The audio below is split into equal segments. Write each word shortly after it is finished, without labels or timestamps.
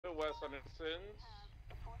southwest on Innocence,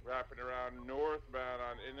 wrapping around northbound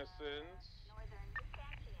on Innocence,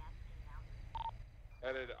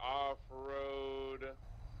 headed off-road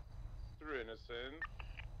through Innocence,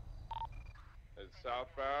 headed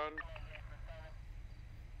southbound.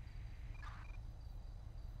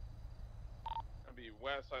 Gonna be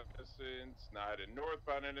west on Innocence, now headed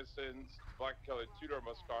northbound Innocence, black colored two-door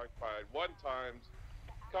Mustang occupied 1 times,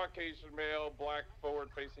 Caucasian male, black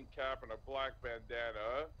forward-facing cap and a black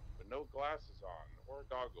bandana, with no glasses on or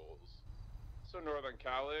goggles. So northern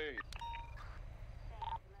Cali.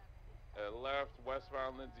 Left,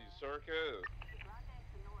 westbound Lindsay Circus.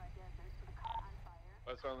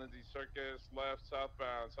 Westbound Lindsay Circus, left,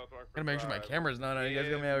 southbound, South Rockford Gotta make sure my camera's not on. You guys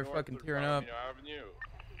got me out fucking tearing up. Avenue.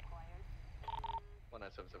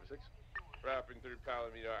 19776. Wrapping through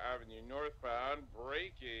Palomino Avenue northbound,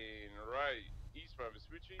 braking right, eastbound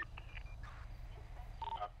Vespucci.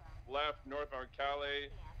 Left, northbound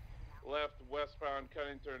Calais. Left, westbound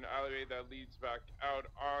Cunnington alleyway that leads back out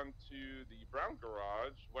onto the Brown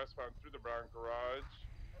Garage. Westbound through the Brown Garage.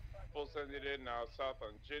 Full sending in now south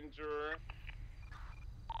on Ginger.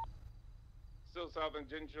 Still south on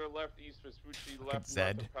Ginger, left east Vespucci, left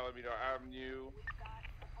north of Palomino Avenue.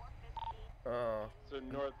 So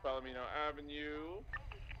north Palomino Avenue.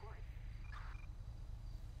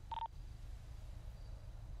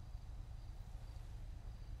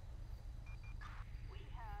 We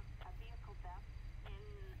have a vehicle theft in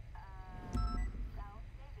South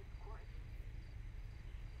Davis Court.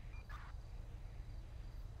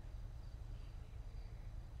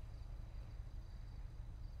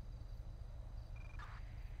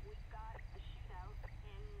 We've got a shootout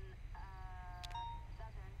in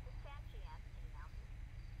southern Saskatchewan now.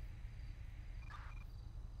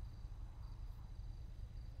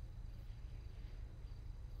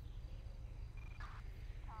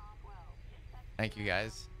 Thank you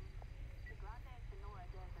guys.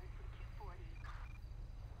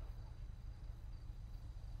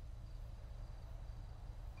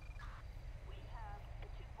 We have a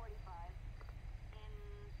 245 in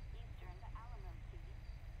eastern Alamo City.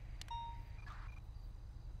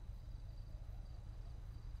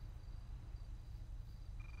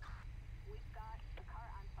 We've got a car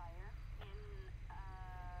on fire in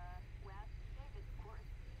West Davis Court.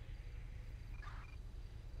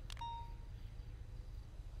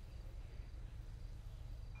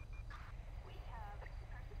 We have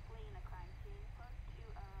purpose fleeing a crime scene close to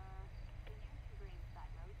the Union Green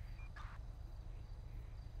side road.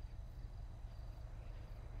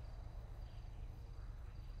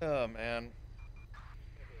 Oh man,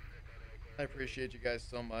 I appreciate you guys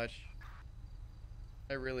so much.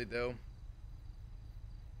 I really do.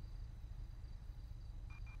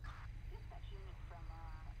 Dispatch unit from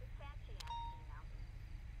Saskatchewan now.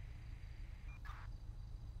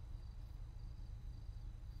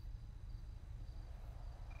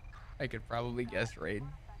 I could probably guess raid.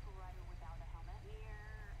 Motorcycle rider without a helmet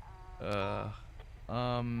near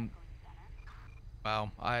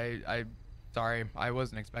Wow. I sorry. I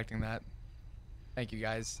wasn't expecting that. Thank you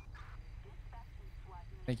guys.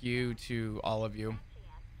 Thank you to all of you.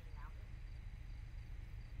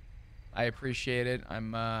 I appreciate it.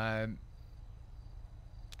 I'm We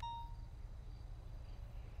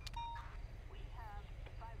have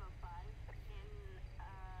 505 in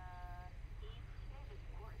East Davis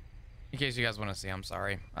Court. in case you guys want to see, I'm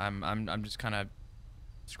sorry. I'm just kind of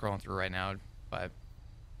scrolling through right now, but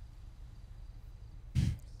this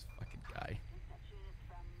fucking guy. Dispatch unit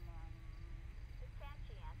from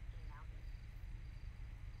Saskatchewan now.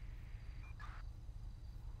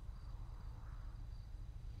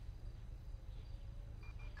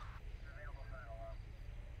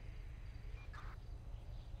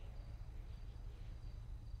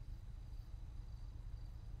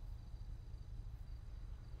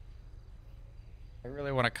 I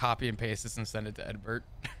really want to copy and paste this and send it to Edbert.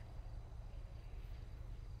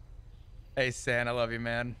 Hey, San, I love you,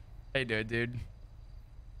 man. Hey, dude.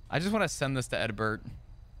 I just want to send this to Edbert.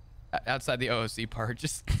 Outside the OOC part,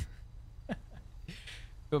 just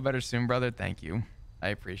feel better soon, brother. Thank you. I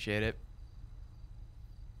appreciate it.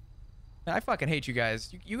 I fucking hate you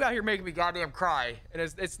guys. You out here making me goddamn cry, and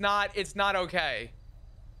it's not okay.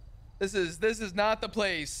 This is not the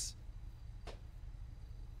place.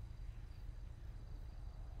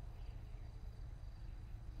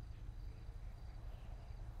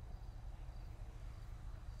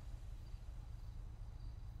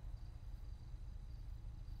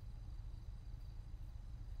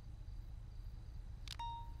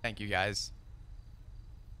 Thank you guys.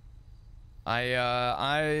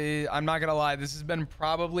 I'm not gonna lie, this has been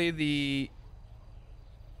probably the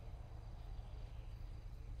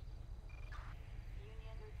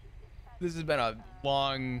This has been a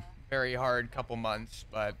long, very hard couple months,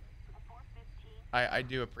 but I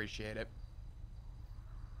do appreciate it.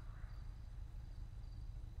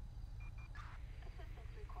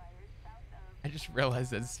 I just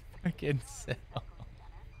realized it's fucking sale.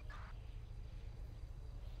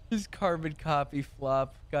 His carbon copy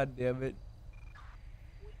flop. God damn it.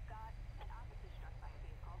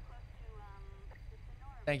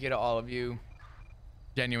 Thank you to all of you.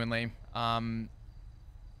 Genuinely.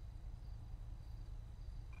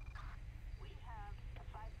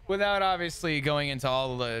 Without obviously going into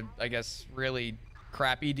all the, I guess, really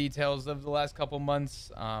crappy details of the last couple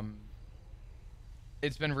months,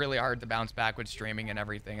 it's been really hard to bounce back with streaming and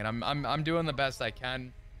everything, and I'm doing the best I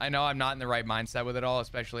can. I know I'm not in the right mindset with it all,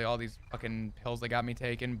 especially all these fucking pills that got me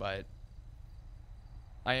taken, but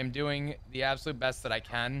I am doing the absolute best that I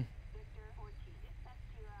can.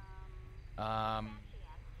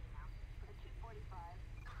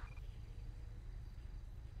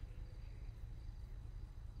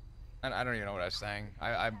 I don't even know what I was saying.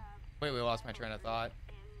 I completely lost my train of thought.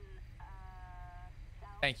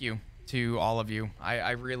 Thank you to all of you.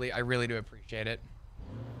 I really do appreciate it.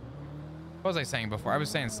 What was I saying before? I was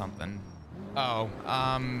saying something. Oh,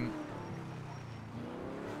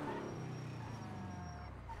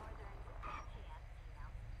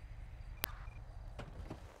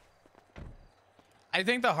 I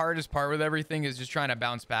think the hardest part with everything is just trying to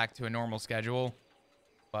bounce back to a normal schedule,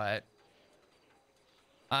 but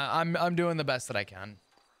I'm doing the best that I can.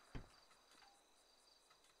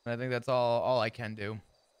 I think that's all I can do.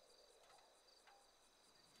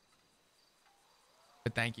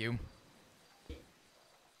 But thank you.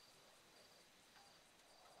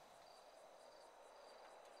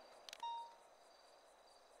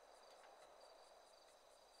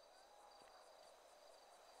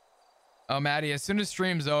 Oh, Maddie, as soon as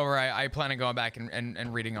stream's over, I plan on going back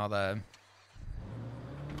and reading all the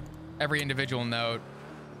every individual note.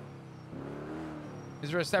 Is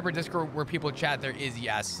there a separate Discord where people chat? There is,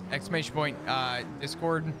 yes. Exclamation point,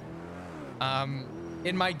 Discord.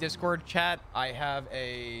 In my Discord chat, I have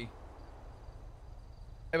a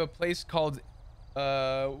place called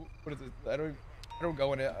what is it? I don't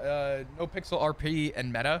go in it. NoPixel RP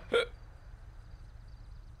and Meta.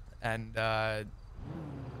 And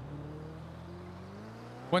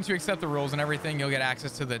once you accept the rules and everything, you'll get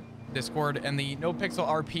access to the Discord. And the NoPixel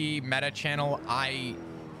RP Meta channel, I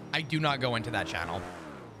do not go into that channel.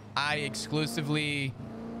 I exclusively,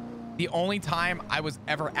 the only time I was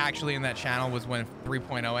ever actually in that channel was when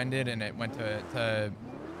 3.0 ended and it went to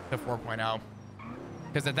 4.0.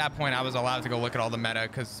 Because at that point I was allowed to go look at all the meta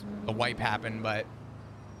because the wipe happened, but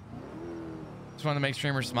just wanted to make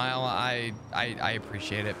streamers smile. I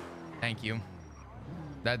appreciate it. Thank you.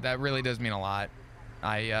 That really does mean a lot.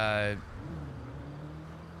 I'm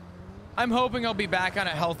hoping I'll be back on a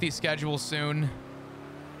healthy schedule soon.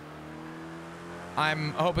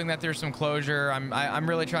 I'm hoping that there's some closure. I'm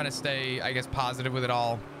really trying to stay, I guess, positive with it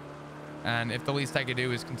all. And if the least I could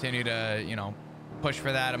do is continue to, you know, push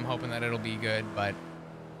for that, I'm hoping that it'll be good. But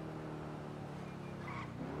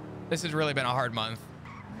this has really been a hard month.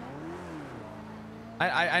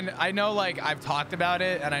 I know, like, I've talked about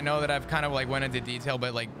it, and I know that I've kind of like went into detail,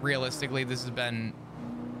 but like realistically, this has been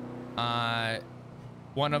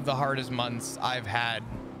one of the hardest months I've had,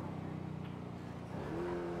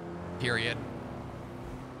 period.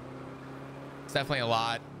 It's definitely a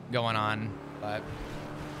lot going on, but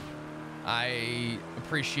I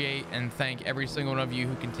appreciate and thank every single one of you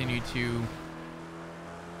who continue to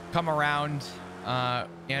come around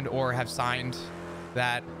and or have signed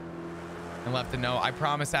that and left a note. I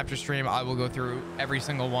promise after stream I will go through every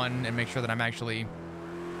single one and make sure that I'm actually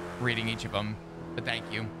reading each of them, but thank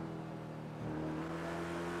you.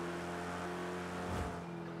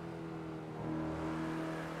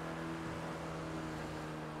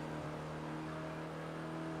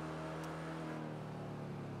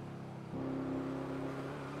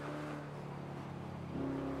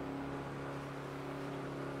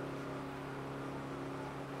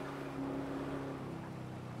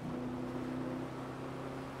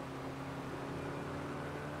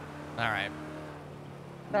 All right.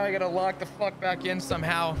 Now I gotta lock the fuck back in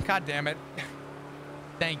somehow. God damn it.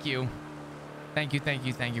 Thank you. Thank you, thank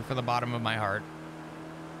you, thank you from the bottom of my heart.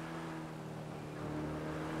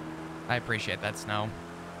 I appreciate that, Snow.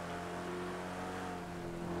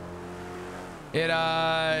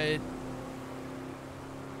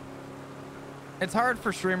 It's hard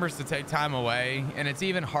for streamers to take time away, and it's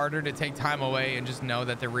even harder to take time away and just know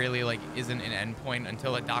that there really like isn't an end point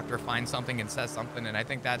until a doctor finds something and says something. And I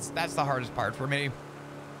think that's the hardest part for me,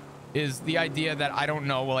 is the idea that I don't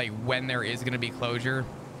know like when there is going to be closure.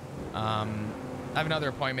 I have another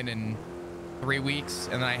appointment in 3 weeks,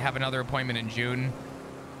 and then I have another appointment in June.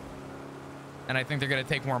 And I think they're going to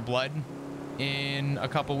take more blood in a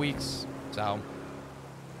couple weeks. So.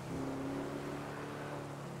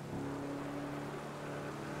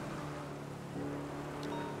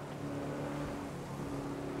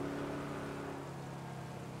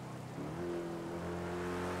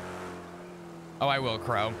 Oh, I will,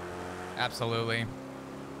 Crow. Absolutely.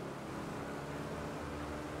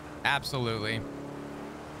 Absolutely.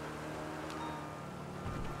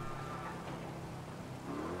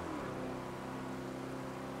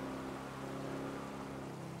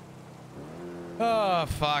 Oh,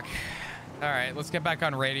 fuck. All right, let's get back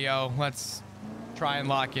on radio. Let's try and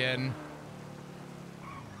lock in.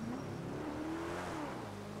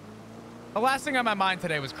 The last thing on my mind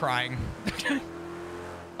today was crying.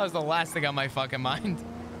 That was the last thing on my fucking mind.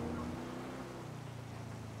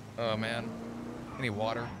 Oh, man. I need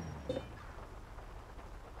water.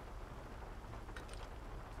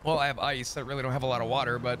 Well, I have ice. I really don't have a lot of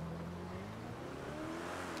water, but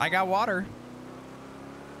I got water.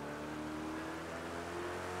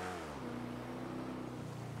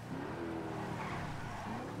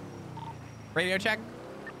 Radio check.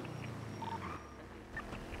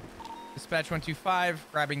 Dispatch 125,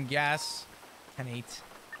 grabbing gas. 10-8.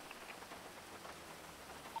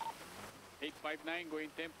 859 going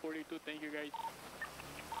 1042. Thank you guys.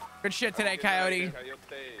 Good shit today, Coyote.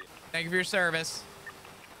 Thank you for your service.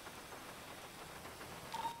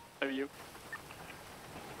 Love you.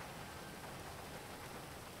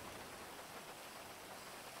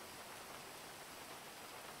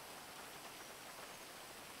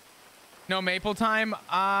 No Maple time.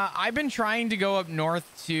 I've been trying to go up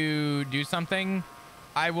north to do something.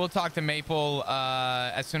 I will talk to Maple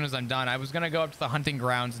as soon as I'm done. I was gonna go up to the hunting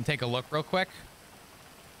grounds and take a look real quick,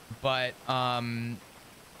 but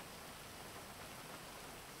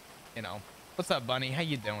you know, what's up, Bunny? How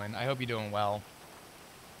you doing? I hope you're doing well.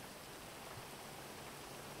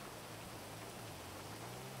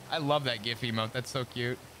 I love that GIF emote. That's so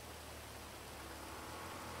cute.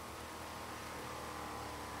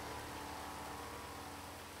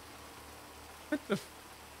 What the?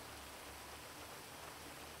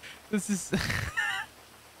 This is.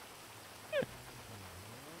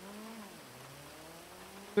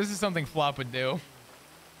 This is something Flop would do.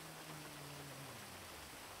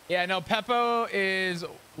 Yeah, no, Peppo is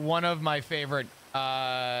one of my favorite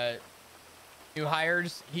new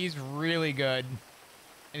hires. He's really good,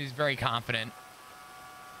 and he's very confident.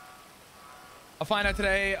 I'll find out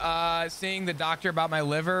today. Seeing the doctor about my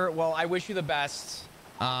liver. Well, I wish you the best.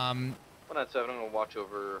 197, I'm gonna watch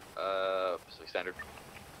over Pacific Standard.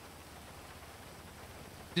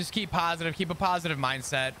 Just keep positive. Keep a positive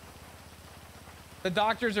mindset. The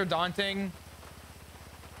doctors are daunting,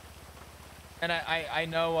 and I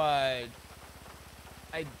know I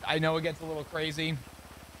know it gets a little crazy,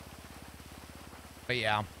 but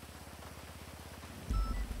yeah.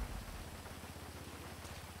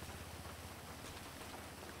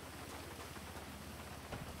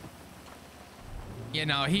 You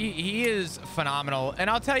know, he is phenomenal, and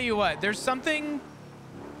I'll tell you what, there's something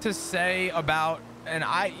to say about, and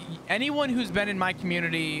anyone who's been in my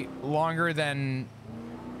community longer than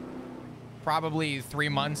probably 3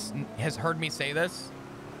 months has heard me say this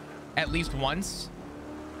at least once,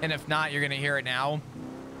 and if not, you're gonna hear it now.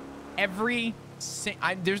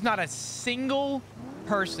 There's not a single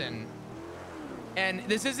person, and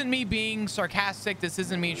this isn't me being sarcastic, this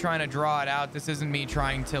isn't me trying to draw it out, this isn't me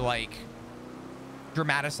trying to like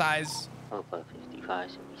dramatize. 55,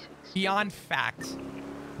 76. Beyond fact,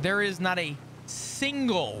 there is not a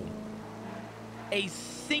single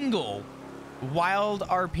Wild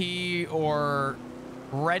RP or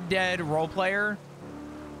Red Dead role player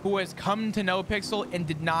who has come to NoPixel and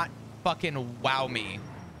did not fucking wow me.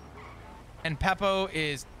 And Peppo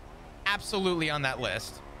is absolutely on that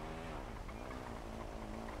list.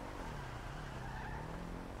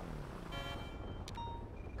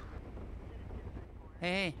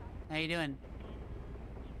 Hey, how you doing?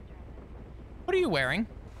 What are you wearing?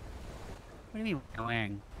 What do you mean I'm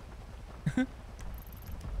wearing?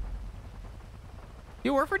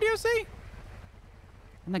 You work for DOC?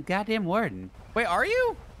 I'm the goddamn warden. Wait, are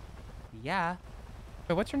you? Yeah,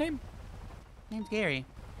 Wait, what's your name? name's Gary.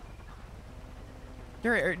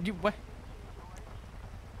 Gary, what?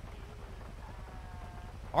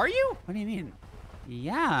 Are you? What do you mean?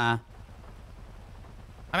 Yeah.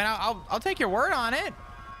 I mean, I'll take your word on it.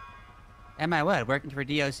 Am I what? Working for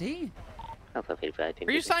DOC?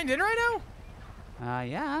 Are you signed in right now?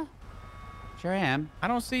 Yeah. Sure am. I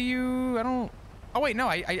don't see you. I don't. Oh wait, no,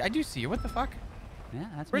 I do see you. What the fuck? Yeah,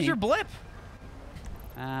 that's Where's me. your blip?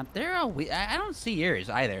 They're all I don't see yours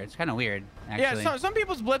either. It's kind of weird, actually. Yeah, some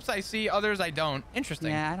people's blips I see, others I don't.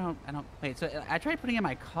 Interesting. Yeah, I don't. Wait, so I tried putting in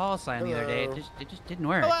my call sign the other day. Hello. It just didn't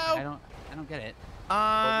work. Hello. I don't get it.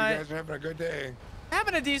 Hope you guys are having a good day.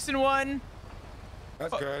 Having a decent one.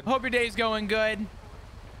 That's good. Hope your day's going good.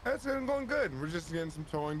 That's going good. We're just getting some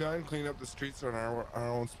towing done, cleaning up the streets in our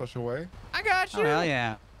own special way. I got you. Oh hell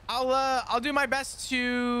yeah. I'll do my best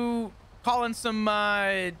to call in some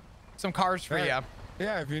cars for you.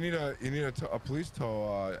 Yeah, if you need a police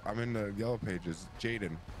tow, I'm in the yellow pages.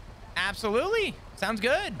 Jaden. Absolutely. Sounds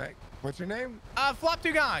good. Hey, what's your name? Flop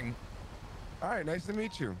Dugong. All right, nice to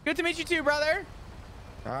meet you. Good to meet you too, brother.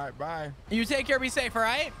 All right, bye. You take care, be safe, all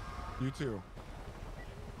right? You too.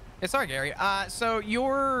 It's sorry, Gary. So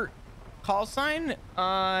your call sign,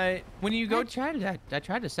 when you go, I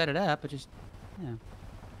tried to set it up, but just, yeah.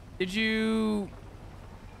 did you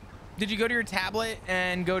go to your tablet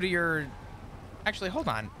and go to your? Actually, hold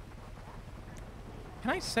on.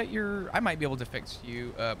 Can I set your? I might be able to fix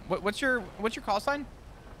you. What's your call sign?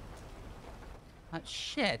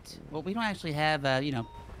 Shit. Well, we don't actually have, we don't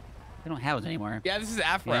have those anymore. Yeah, this is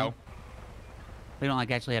Afro. You know? We don't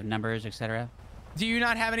like actually have numbers, etc. Do you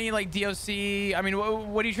not have any like DOC? I mean,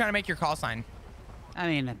 what are you trying to make your call sign? I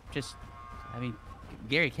mean,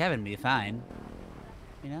 Gary Kevin would be fine.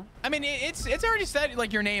 You know? I mean, it's already said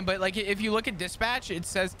like your name, but like if you look at dispatch, it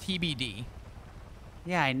says TBD.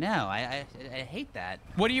 Yeah, I know. I hate that.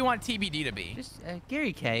 What do you want TBD to be? Just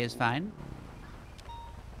Gary K is fine.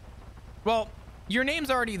 Well, your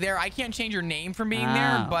name's already there. I can't change your name from being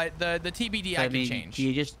there, but the TBD So, I can change.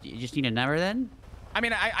 You just need a number then? I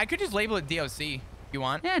mean, I could just label it DOC if you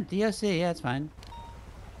want. Yeah, DOC. Yeah, it's fine.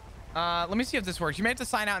 Let me see if this works. You may have to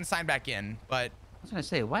sign out and sign back in, but I was gonna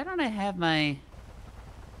say, why don't I have my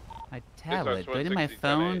tablet? Do I need my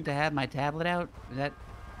phone to have my tablet out? Is that?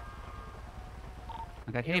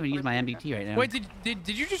 Like, I can't even use my MBT right now. wait, did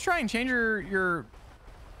you just try and change your?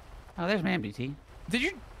 Oh, there's my MBT. Did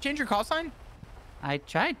you change your call sign? I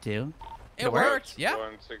tried to. It worked. Yeah.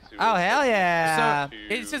 Oh hell yeah! So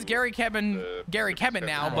it says Gary Kevin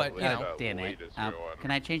now, but you know. Damn it. Can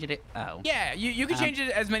I change it? Oh. Yeah, you can change it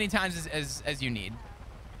as many times as you need.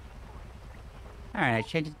 All right, I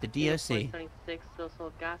changed it to DOC.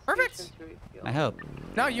 Perfect. I hope.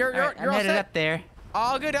 No, you're All right, I'm all headed set. up there.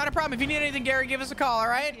 All good, not a problem. If you need anything, Gary, give us a call. All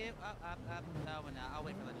right. No, I'll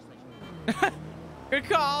wait for legislation. Good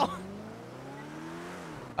call.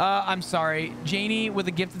 I'm sorry, Janie with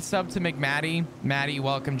a gifted sub to McMaddie. Maddie,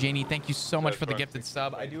 welcome, Janie. Thank you so much for the gifted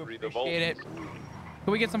sub. I do appreciate it.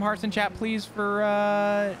 Can we get some hearts in chat, please,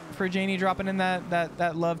 for Janie dropping in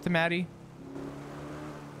that love to Maddie?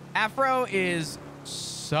 Afro is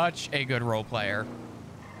such a good role player.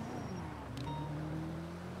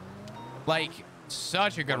 Like,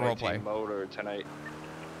 such a good role play. Motor tonight.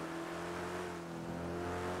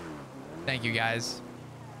 Thank you, guys.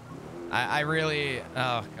 I really,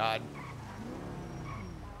 oh God.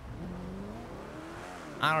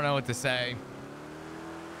 I don't know what to say.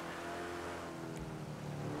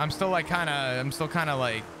 I'm still kind of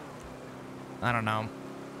like, I don't know.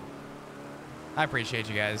 I appreciate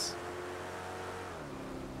you guys.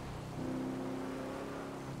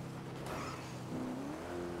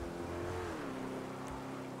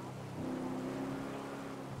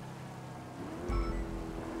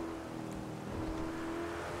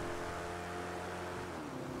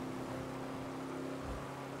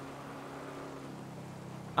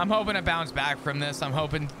 I'm hoping to bounce back from this. I'm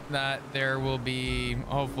hoping that there will be,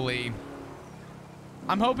 hopefully,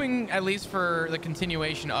 I'm hoping at least for the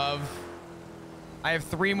continuation of, I have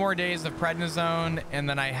 3 more days of prednisone, and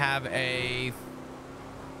then I have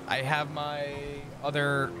my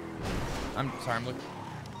other, I'm sorry, I'm looking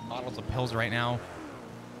at bottles of pills right now.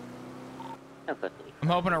 I'm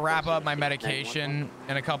hoping to wrap up my medication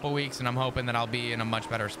in a couple weeks, and I'm hoping that I'll be in a much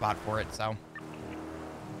better spot for it, so.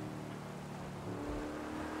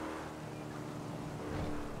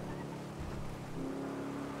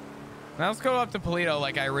 Now let's go up to Polito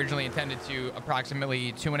like I originally intended to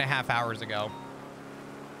approximately 2.5 hours ago.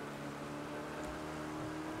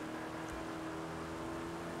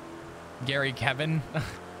 Gary Kevin.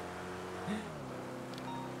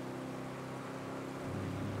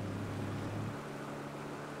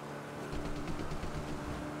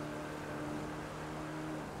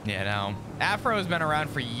 Yeah, no. Afro has been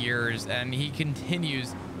around for years and he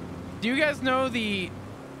continues. Do you guys know the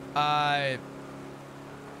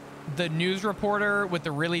news reporter with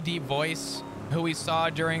the really deep voice who we saw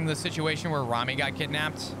during the situation where Rami got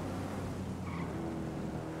kidnapped?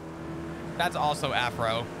 That's also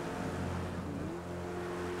Afro.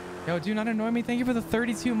 Yo, do not annoy me. Thank you for the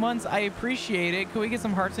 32 months. I appreciate it. Can we get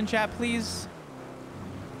some hearts in chat, please?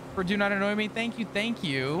 For do not annoy me. Thank you. Thank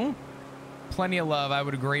you. Plenty of love. I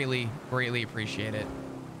would greatly, greatly appreciate it.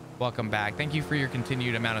 Welcome back. Thank you for your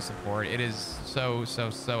continued amount of support. It is so,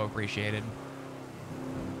 so, so appreciated.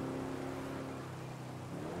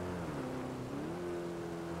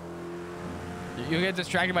 You get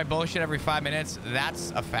distracted by bullshit every 5 minutes.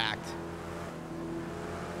 That's a fact.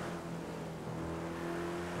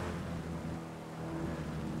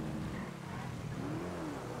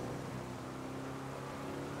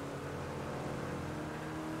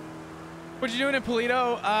 What you doing in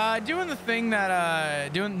Polito? Doing the thing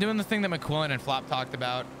that doing the thing that McQuillan and Flop talked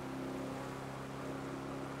about.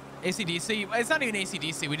 AC/DC. It's not even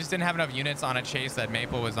AC/DC. We just didn't have enough units on a chase that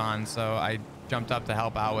Maple was on, so I jumped up to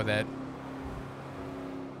help out with it.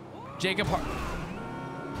 Jacob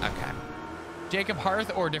okay. Jacob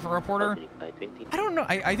Harth or a different reporter? I don't know.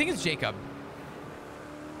 I think it's Jacob.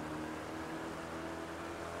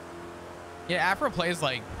 Yeah, Afro plays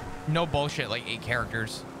like no bullshit, like 8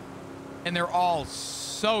 characters. And they're all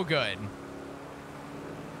so good.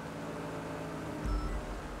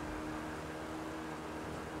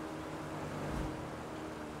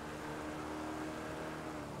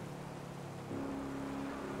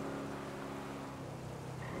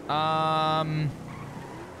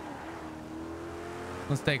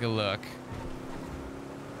 Let's take a look.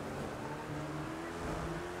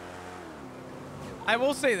 I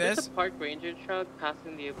will say this. There's a park ranger truck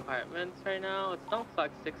passing the apartments right now. It's not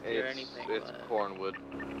Flex 60 or anything. It's but... Cornwood.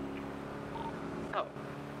 Oh,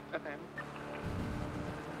 okay.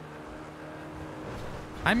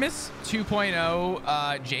 I miss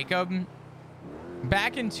 2.0 Jacob.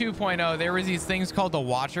 Back in 2.0, there was these things called the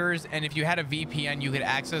Watchers, and if you had a VPN, you could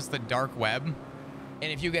access the dark web.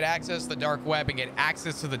 And if you could access the dark web and get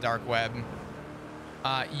access to the dark web,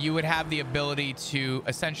 you would have the ability to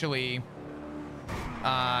essentially...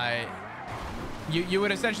 you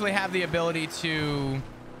would essentially have the ability to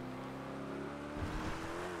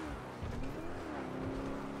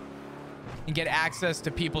get access to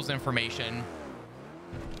people's information.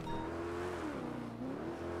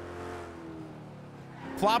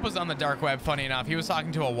 Flop was on the dark web, funny enough. He was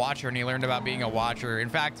talking to a watcher and he learned about being a watcher. In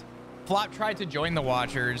fact, Flop tried to join the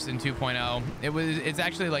Watchers in 2.0. It's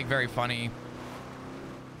actually like very funny.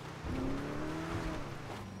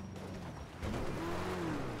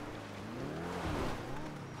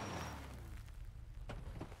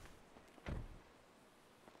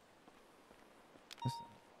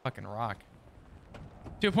 Fucking rock.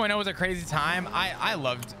 2.0 was a crazy time. I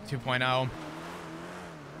loved 2.0.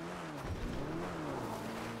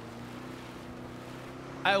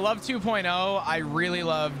 I loved 2.0. I really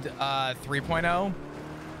loved 3.0.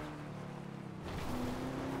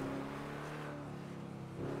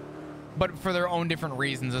 But for their own different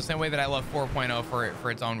reasons. The same way that I love 4.0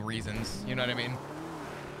 for its own reasons. You know what I mean?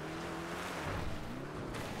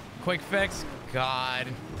 Quick fix? God.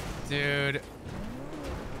 Dude.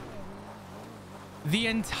 The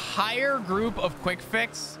entire group of Quick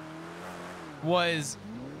Fix was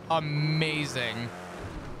amazing.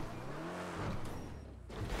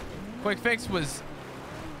 Quick Fix was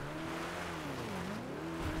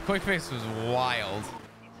wild.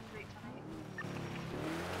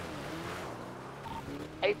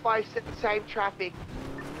 857, same traffic.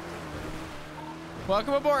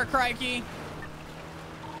 Welcome aboard, Crikey.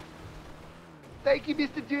 Thank you,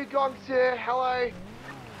 Mr. Dugong, sir. Hello.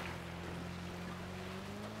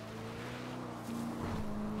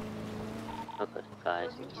 Okay,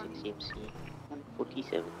 guys, 6 MC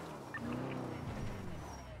 147.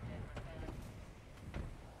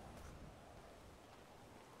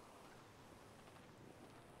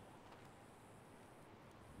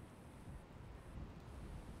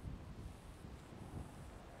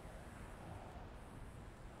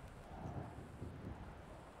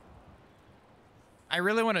 I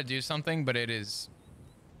really want to do something, but I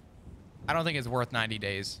don't think it's worth 90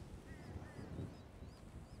 days.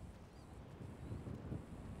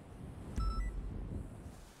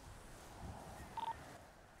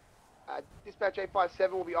 Dispatch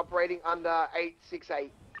 857 will be operating under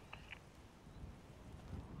 868.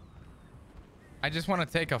 I just want to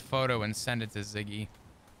take a photo and send it to Ziggy.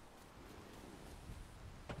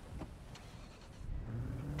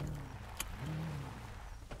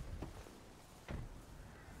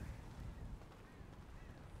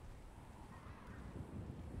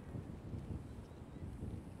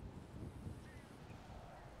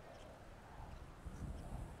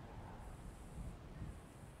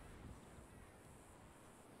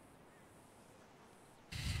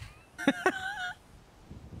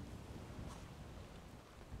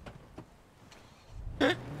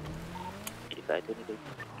 side 22.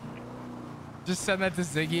 Just send that to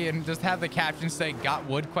Ziggy and just have the caption say "Got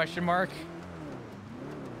wood?" ?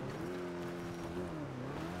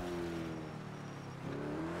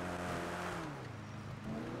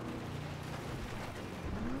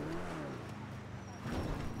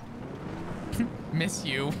 Miss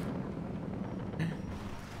you.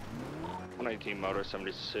 119 motor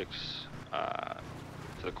 76 to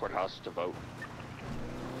the courthouse to vote.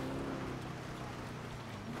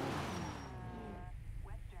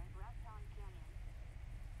 Western Raptown Canyon.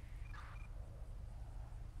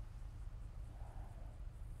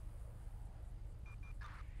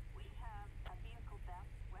 We have a vehicle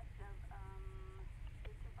theft west of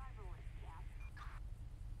the survivalist camp.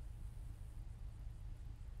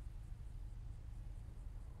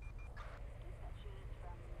 Dispatch units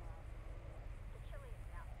from the Chilean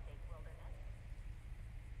Mountain State Wilderness.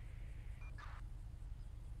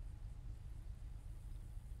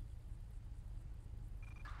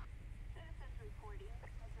 Citizens reporting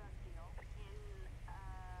a drug deal in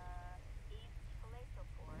East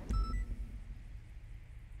Lesoport.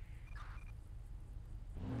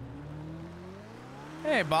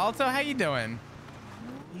 Hey, Balto, how you doing?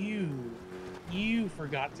 You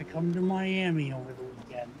forgot to come to Miami over the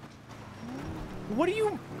weekend. What do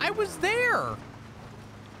you? I was there.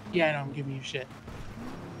 Yeah, I know, I'm giving you shit.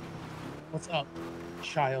 What's up,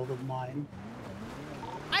 child of mine?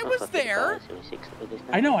 I was there.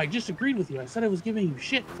 I know, I just agreed with you. I said I was giving you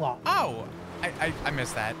shit, Flop. Oh, I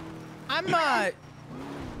missed that. I'm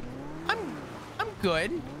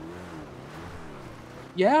good.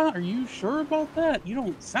 Yeah, are you sure about that? You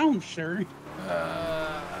don't sound sure.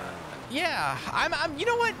 Yeah, I'm. You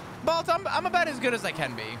know what, Balto? I'm about as good as I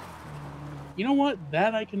can be. You know what?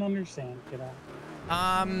 That I can understand, kiddo.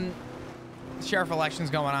 Sheriff election's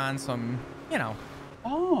going on, so you know.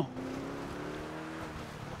 Oh.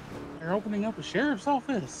 They're opening up a sheriff's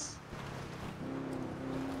office.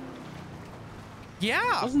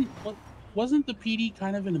 Yeah. Wasn't the PD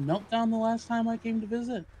kind of in a meltdown the last time I came to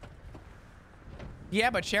visit? Yeah,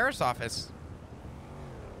 but sheriff's office.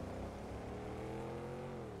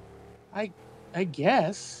 I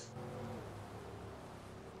guess.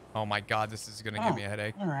 Oh my God, this is gonna give me a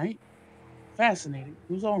headache. All right. Fascinating.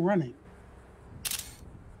 Who's all running?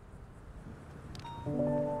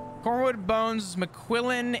 Cornwood, Bones,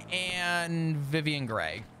 McQuillan, and Vivian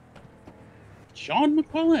Gray. Sean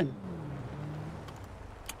McQuillan.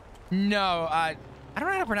 No, I don't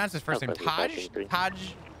know how to pronounce his first name. Taj,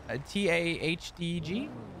 Tahdg.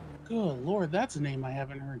 Good Lord, that's a name I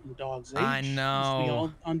haven't heard in dog's age. I Used to be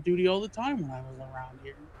know. on duty all the time when I was around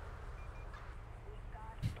here.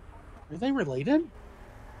 Are they related?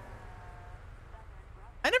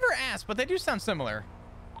 I never asked, but they do sound similar.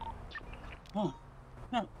 Huh.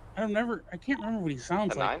 No, I can't remember what he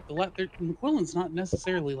sounds like. McQuillan's not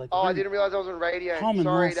necessarily like. Oh, I didn't realize I was on radio. Common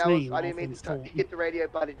Sorry, last that was. name, I didn't mean to hit the radio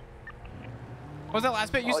button. What was that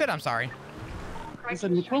last bit you said? I'm sorry. I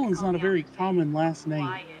said McQuillan's not a very common last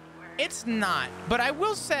name. It's not, but I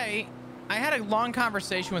will say, I had a long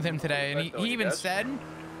conversation with him today, and he even said,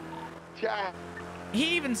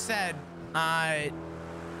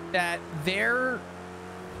 that there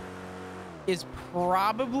is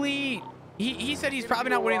probably, he said he's probably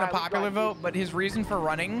not winning the popular vote, but his reason for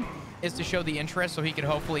running is to show the interest so he could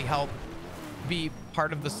hopefully help be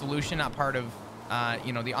part of the solution, not part of,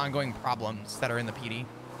 you know, the ongoing problems that are in the PD.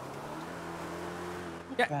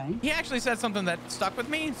 Yeah, he actually said something that stuck with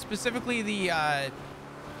me, specifically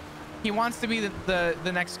he wants to be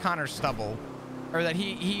the next Connor Stubble, or that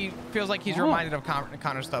he feels like he's reminded of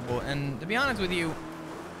Connor Stubble. And to be honest with you,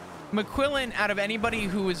 McQuillan, out of anybody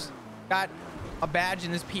who has got a badge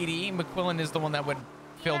in this PD, McQuillan is the one that would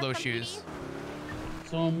fill those shoes.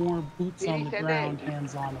 So a more boots on the ground,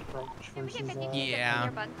 hands-on approach versus yeah.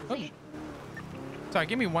 Oh. Sorry,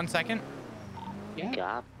 give me 1 second. Yeah.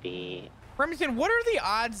 Copy. Remington, what are the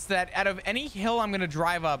odds that out of any hill I'm gonna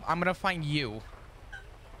drive up, I'm gonna find you?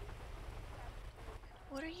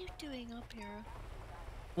 What are you doing up here?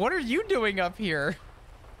 What are you doing up here?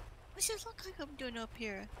 What does it look like I'm doing up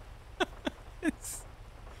here?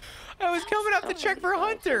 I was coming up to check for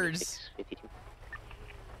hunters.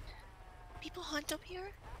 People hunt up here?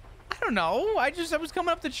 I don't know. I was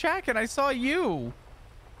coming up to check and I saw you.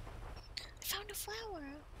 I found a flower.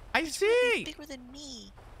 I see. It's bigger than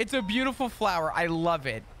me. It's a beautiful flower. I love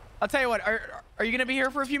it. I'll tell you what. Are you gonna be here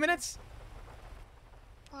for a few minutes?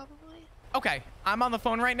 Probably. Okay. I'm on the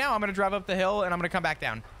phone right now. I'm gonna drive up the hill and I'm gonna come back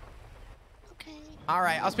down. Okay. All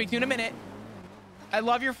right. I'll speak to you in a minute. I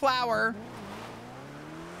love your flower.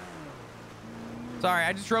 Sorry,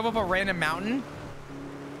 I just drove up a random mountain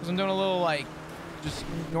because I'm doing a little like just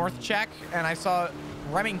north check, and I saw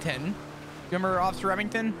Remington. Remember Officer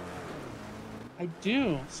Remington? I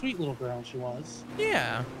do. Sweet little girl she was.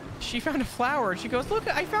 Yeah. She found a flower. She goes, look,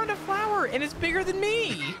 I found a flower, and it's bigger than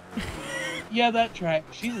me. Yeah, that track.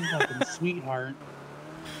 She's a fucking sweetheart.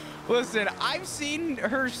 Listen, I've seen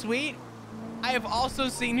her sweet. I have also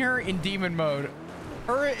seen her in demon mode.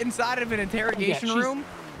 Her inside of an interrogation room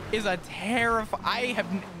is a I have,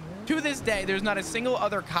 to this day, there's not a single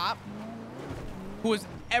other cop who has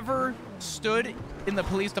ever stood in the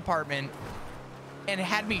police department and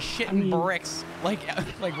had me shitting bricks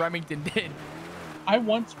like Remington did. I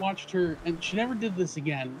once watched her, and she never did this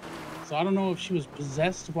again. So I don't know if she was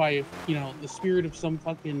possessed by, you know, the spirit of some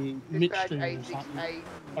fucking midstream or something.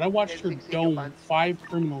 But I watched her dome 5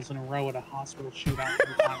 criminals in a row at a hospital shootout.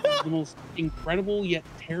 It was the most incredible yet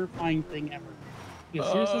terrifying thing ever.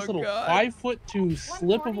 Because here's this little 5'2"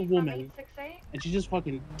 slip of a woman, and she just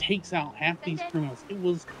fucking takes out half these criminals. It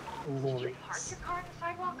was glorious.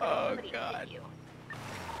 Oh god.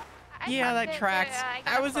 Yeah, that tracks.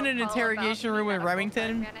 I was in an interrogation room with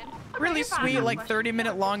Remington. Really sweet, like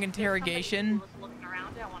 30-minute long interrogation.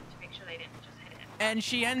 And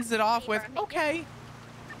she ends it off with, okay,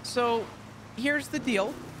 so here's the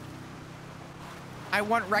deal. I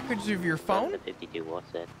want records of your phone,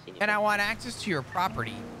 and I want access to your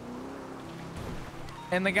property.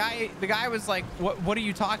 And the guy was like, what are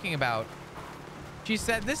you talking about? She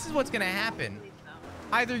said, this is what's gonna happen.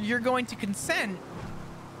 Either you're going to consent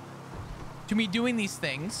to me doing these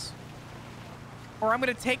things, or I'm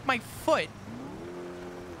gonna take my foot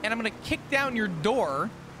and I'm gonna kick down your door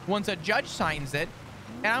once a judge signs it,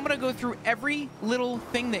 and I'm gonna go through every little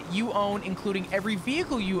thing that you own, including every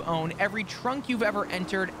vehicle you own, every trunk you've ever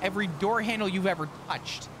entered, every door handle you've ever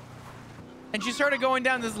touched. And she started going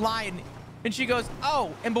down this line, and she goes,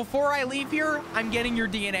 oh, and before I leave here, I'm getting your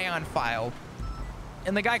DNA on file.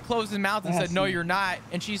 And the guy closed his mouth and said, no, you're not.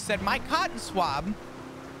 And she said, my cotton swab,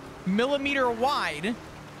 millimeter wide,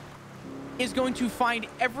 is going to find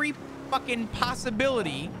every fucking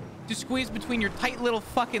possibility to squeeze between your tight little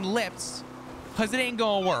fucking lips, because it ain't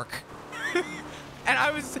gonna work. And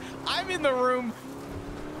I'm in the room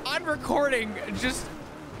on recording, just,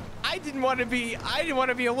 I didn't want to be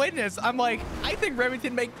a witness. I'm like, I think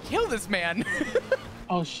Remington may kill this man.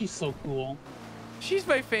 Oh, she's so cool. She's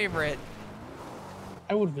my favorite.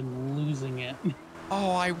 I would have been losing it.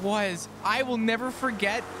 Oh, I was. I will never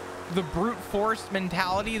forget the brute force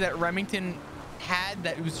mentality that Remington had.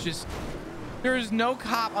 That it was just, there's no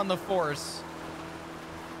cop on the force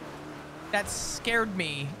that scared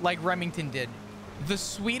me like Remington did. The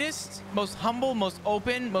sweetest, most humble, most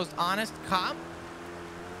open, most honest cop.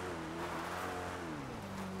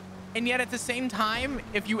 And yet at the same time,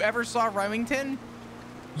 if you ever saw Remington,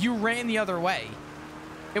 you ran the other way.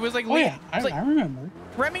 It was like, I remember.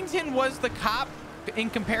 Remington was the cop in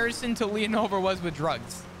comparison to Leonova was with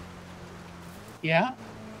drugs. Yeah.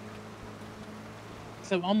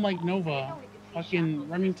 So unlike Nova, fucking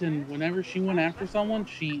Remington, whenever she went after someone,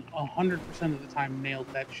 she 100% of the time nailed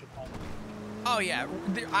that shit home. Oh yeah,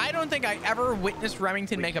 I don't think I ever witnessed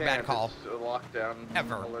Remington make a bad call. It's a lockdown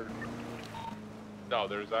ever. Alert. No,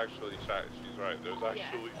 there's actually she's right. There's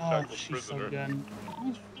actually Oh, shackled she's so prisoner. good.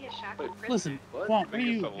 Wait, Listen, come on,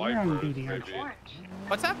 you're on duty, aren't you?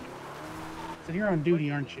 What's up? So you're on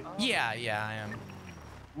duty, aren't you? Yeah, I am.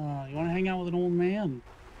 You want to hang out with an old man?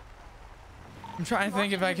 I'm trying to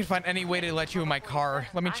think if I can find any way to let you in my car.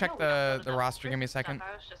 Let me check the roster. Give me a second.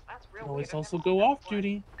 You always also go off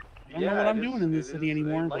duty. I don't know what I'm doing in this city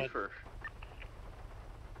anymore, but...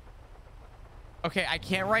 Okay, I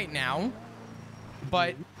can't right now,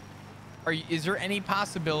 but is there any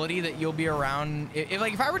possibility that you'll be around?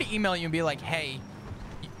 If I were to email you and be like, hey,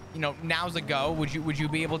 you know, now's a go, would you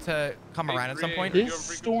be able to come around at some point? This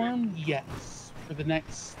storm, yes. For the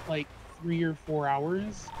next, like, 3 or 4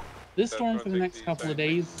 hours. This storm for the next couple of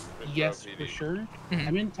days, yes, for sure.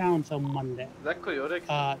 I'm in town till Monday. Is that Coyote?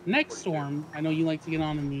 Next storm, I know you like to get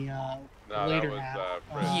on in the later half.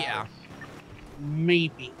 Yeah.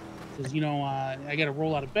 Maybe. Because, you know, I got to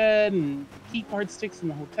roll out of bed and key card sticks in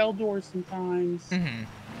the hotel door sometimes.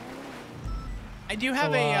 I do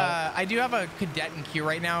have a cadet in queue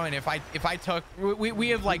right now, and if I took, we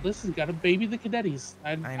have like, listen, got to baby the cadetties.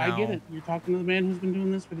 I get it. You're talking to the man who's been doing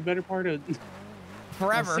this for the better part of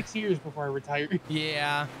forever. 6 years before I retire.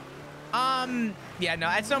 Yeah. Yeah, no,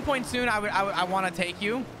 at some point soon I want to take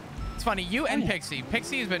you. It's funny, you and Pixie.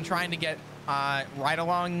 Pixie has been trying to get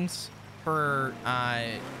ride-alongs for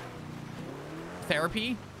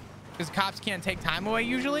therapy because cops can't take time away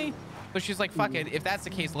usually. So she's like, fuck it, if that's the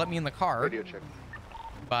case, let me in the car. Radio check.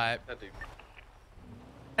 But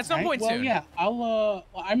At some Alright, point well, soon. yeah,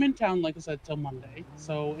 I'm in town, like I said, till Monday.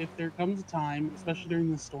 So if there comes a time, especially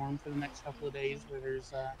during the storm for the next couple of days, where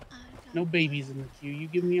there's no babies in the queue, you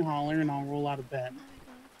give me a holler and I'll roll out of bed.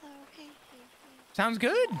 Sounds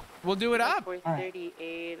good. We'll do it up. All right.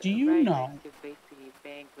 Do you know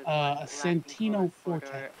a Santino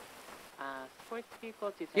Forte?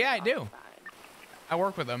 Yeah, I do. I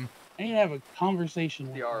work with them. I need to have a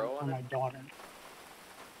conversation with her for my daughter.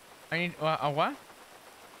 I need a what?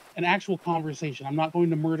 An actual conversation. I'm not going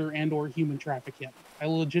to murder and or human traffic him. I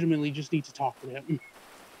legitimately just need to talk with him.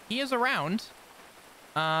 He is around.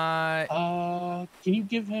 Can you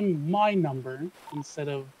give him my number instead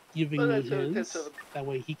of giving me his? That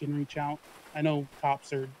way he can reach out. I know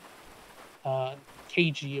cops are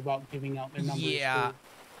cagey about giving out their numbers for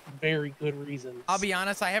very good reasons. I'll be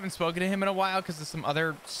honest, I haven't spoken to him in a while because of some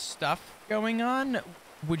other stuff going on.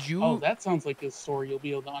 Would you? Oh, that sounds like a story you'll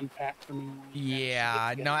be able to unpack for me.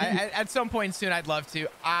 Yeah, no, at some point soon, I'd love to.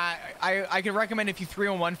 I could recommend if you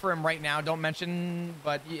 301 for him right now. Don't mention,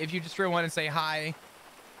 but if you just 301 and say hi,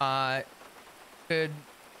 could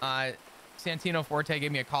Santino Forte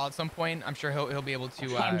give me a call at some point? I'm sure he'll be able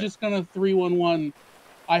to. I'm just gonna 311.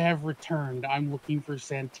 I have returned. I'm looking for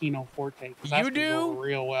Santino Forte. You do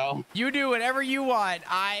real well. You do whatever you want.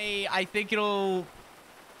 I think it'll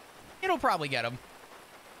probably get him.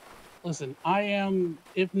 Listen, I am,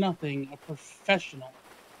 if nothing, a professional.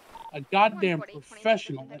 A goddamn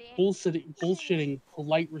professional at bullshitting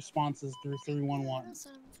polite responses through 311.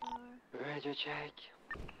 Radio check.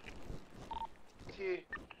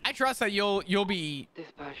 I trust that you'll be.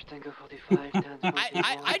 Dispatch Tango 45.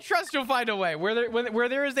 I trust you'll find a way. Where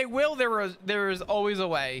there is a will, there is always a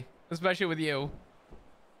way, especially with you.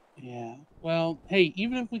 Yeah. Well, hey,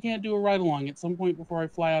 even if we can't do a ride along at some point before I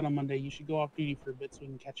fly out on Monday, you should go off duty for a bit so we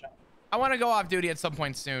can catch up. I want to go off duty at some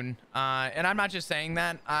point soon, and I'm not just saying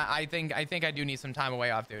that. I think I do need some time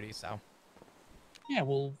away off duty. So. Yeah,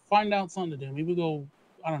 we'll find out something to do. Maybe go.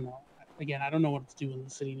 I don't know. Again, I don't know what to do in the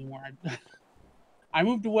city anymore. I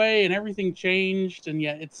moved away and everything changed, and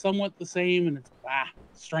yet it's somewhat the same, and it's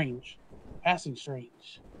strange, passing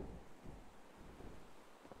strange.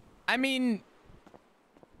 I mean,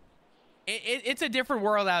 it's a different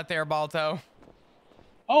world out there, Balto.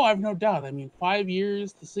 Oh, I've no doubt. I mean, 5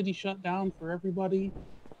 years, the city shut down for everybody.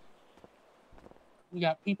 We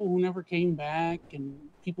got people who never came back, and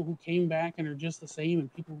people who came back and are just the same,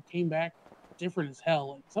 and people who came back different as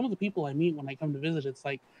hell. Like, some of the people I meet when I come to visit, it's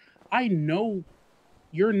like, I know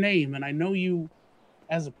your name and I know you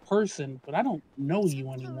as a person, but I don't know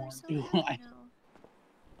you anymore, do I?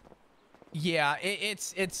 Yeah,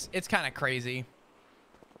 it's kind of crazy.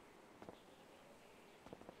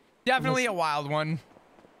 Definitely a wild one.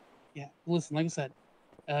 Yeah, listen, like I said,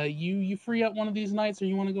 you free up one of these nights, or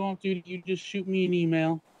you want to go off duty, you just shoot me an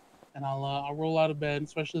email, and I'll roll out of bed,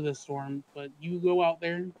 especially this storm. But you go out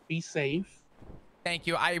there, be safe. Thank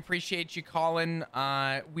you. I appreciate you calling.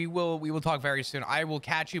 We will talk very soon. I will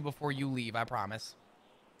catch you before you leave. I promise.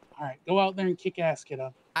 All right, go out there and kick ass,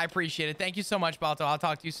 kiddo. I appreciate it. Thank you so much, Balto. I'll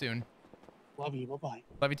talk to you soon. Love you. Bye bye.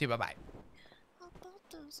 Love you too. Bye bye. Oh,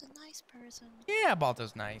 Balto's a nice person. Yeah,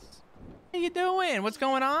 Balto's nice. How you doing? What's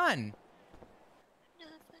going on?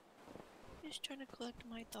 Nothing. Just trying to collect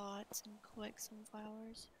my thoughts and collect some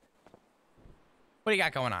flowers. What do you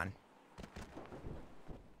got going on?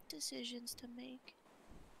 Decisions to make.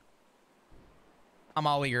 I'm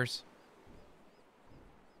all ears.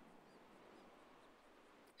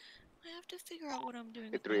 I have to figure out what I'm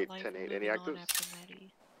doing with my life and moving on after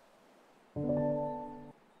Maddie.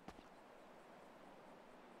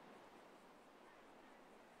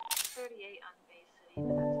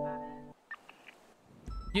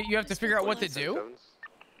 You have to figure out what to do?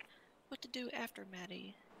 What to do after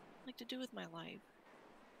Maddie. Like to do with my life.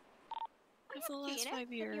 For the last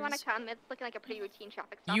 5 years. If you want to come, it's looking like a pretty routine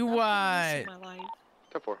traffic stop. You my life.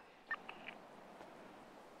 10-4.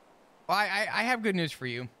 Well, I have good news for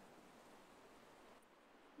you.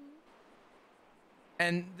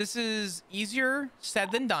 And this is easier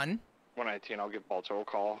said than done. 119, I'll give Balto a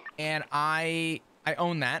call. And I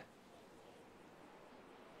own that.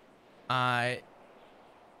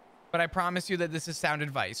 But I promise you that this is sound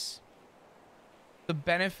advice. The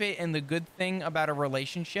benefit and the good thing about a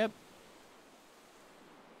relationship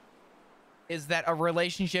is that a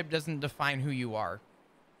relationship doesn't define who you are.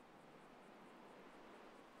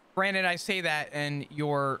 Granted, I say that and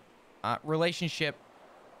your relationship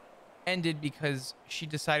ended because she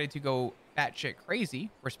decided to go batshit crazy,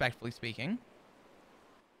 respectfully speaking.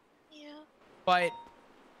 Yeah. But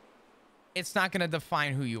it's not going to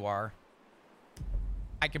define who you are.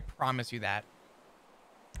 I can promise you that.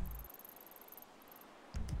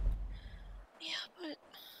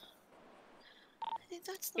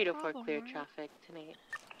 that's the 804 problem, clear right? traffic tonight.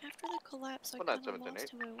 After the collapse, I Well, kind not of 7 to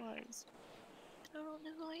lost 8. who I was. And I don't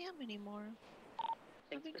know who I am anymore.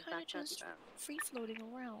 I've been for kind of background just back. free-floating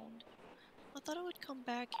around. I thought I would come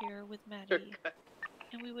back here with Maddie,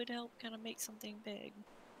 and we would help kind of make something big.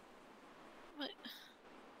 But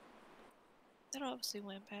that obviously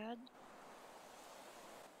went bad.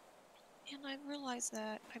 And I realized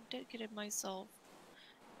that I've dedicated myself,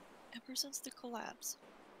 ever since the collapse,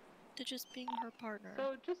 to just being her partner.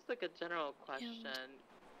 So, just like a general question.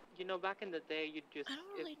 You know, back in the day, you just... I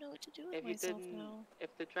don't really know what to do with if you myself didn't, now. If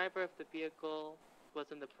the driver of the vehicle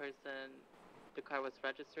wasn't the person the car was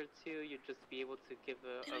registered to, you'd just be able to give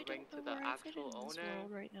a ring to the actual owner.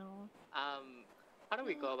 Right now. How do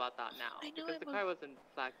we go about that now? I know Because the car wasn't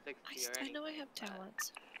flag 60 or anything. I know I have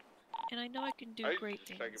talents, and I know I can do I great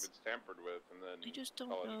just check if things. it's tampered with and then I just don't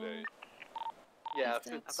call it know. a day. Yeah, if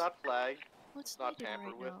if it's that's not flagged, what's it's not needed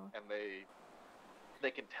tampered right with, now. and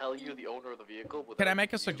they can tell you the owner of the vehicle without Can I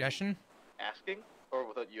make a you suggestion? asking, or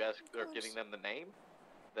without you or giving them the name,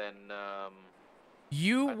 then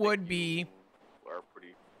You I think would be you are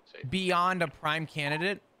pretty safe. beyond a prime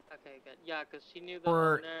candidate Okay, good. Yeah, because she knew the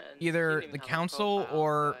for owner and she either didn't even the have a council profile,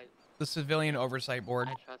 or so the civilian oversight board.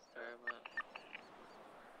 I trust her, but...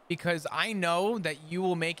 Because I know that you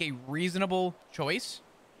will make a reasonable choice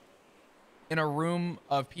in a room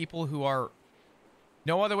of people who are,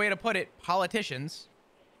 no other way to put it, politicians,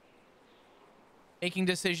 making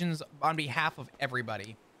decisions on behalf of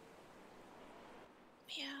everybody.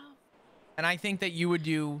 Yeah. And I think that you would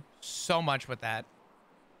do so much with that.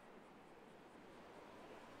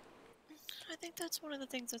 I think that's one of the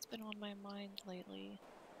things that's been on my mind lately.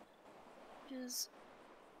 Is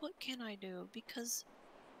what can I do? Because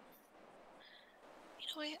you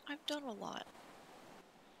know, I've done a lot,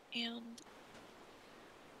 and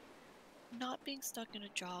not being stuck in a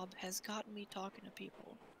job has gotten me talking to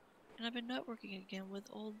people, and I've been networking again with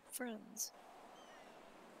old friends,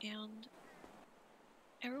 and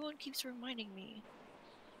everyone keeps reminding me,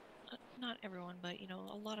 not everyone, but you know,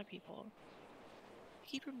 a lot of people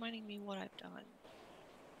keep reminding me what I've done,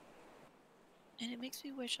 and it makes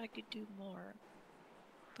me wish I could do more,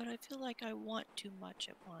 but I feel like I want too much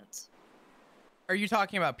at once. Are you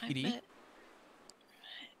talking about PD?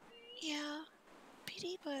 Yeah,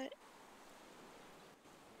 PD, but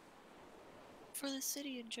for the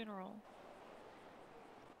city in general.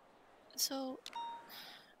 So,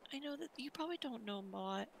 I know that you probably don't know a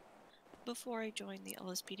lot before I joined the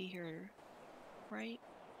LSPD here, right?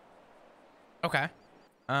 Okay.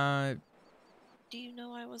 Do you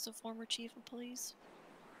know I was a former chief of police?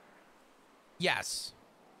 Yes.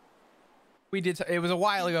 We did. It was a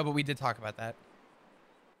while ago, but we did talk about that.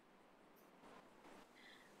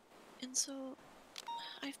 And so,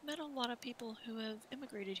 I've met a lot of people who have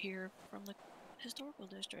immigrated here from the historical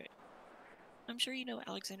district. I'm sure you know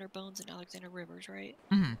Alexander Bones and Alexander Rivers, right?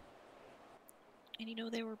 Mm-hmm. And you know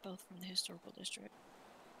they were both from the historical district.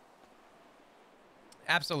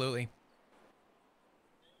 Absolutely.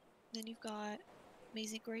 Then you've got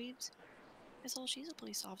Maisie Graves. I saw she's a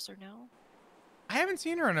police officer now. I haven't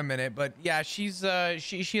seen her in a minute, but yeah, she's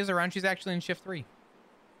she is around. She's actually in shift 3.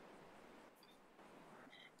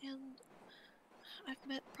 And I've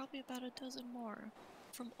met probably about a dozen more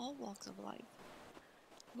from all walks of life.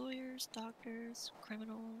 Lawyers, doctors,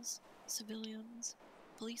 criminals, civilians,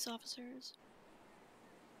 police officers.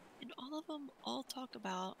 And all of them all talk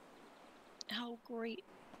about how great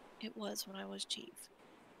it was when I was chief.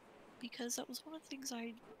 Because that was one of the things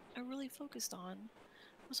I really focused on,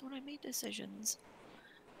 was when I made decisions,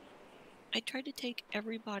 I tried to take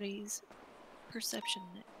everybody's perception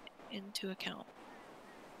into account.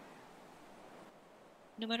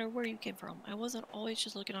 No matter where you came from. I wasn't always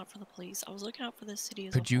just looking out for the police. I was looking out for the city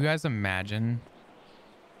as a whole. Could you guys imagine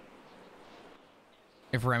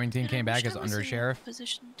if Remington came back as undersheriff? In a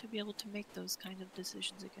position to be able to make those kind of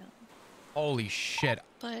decisions again. Holy shit.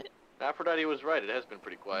 But Aphrodite was right. It has been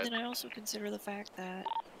pretty quiet. then I also consider the fact that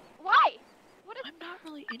Why? I'm not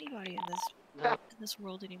really anybody in this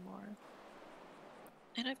world anymore.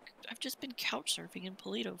 And I've just been couch surfing in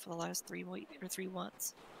Polito for the last 3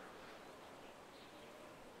 months.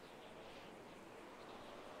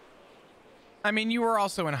 I mean, you were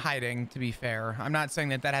also in hiding, to be fair. I'm not saying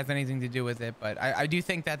that that has anything to do with it, but I do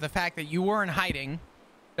think that the fact that you were in hiding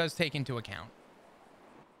does take into account.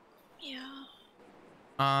 Yeah.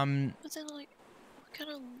 But then, like, what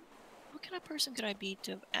kind of person could I be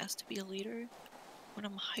to have asked to be a leader when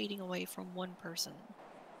I'm hiding away from one person?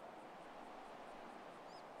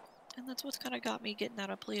 And that's what's kind of got me getting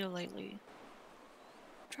out of Polito lately.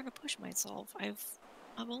 I'm trying to push myself. I've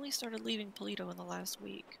only started leaving Polito in the last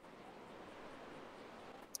week.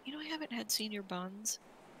 You know, I haven't had senior buns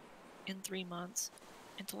in 3 months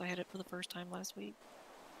until I had it for the first time last week.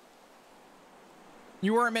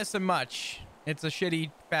 You weren't missing much. It's a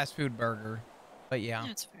shitty fast food burger, but yeah.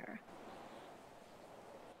 That's fair.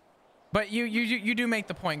 But you do make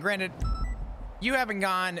the point. Granted, you haven't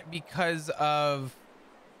gone because of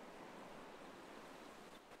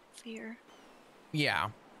fear. Yeah.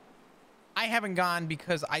 I haven't gone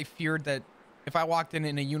because I feared that if I walked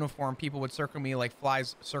in a uniform, people would circle me like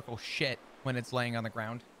flies circle shit when it's laying on the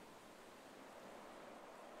ground.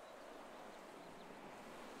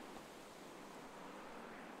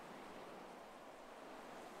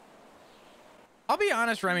 I'll be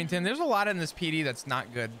honest, Remington, there's a lot in this PD that's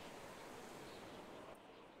not good.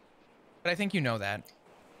 But I think you know that.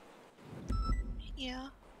 Yeah,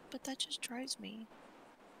 but that just drives me.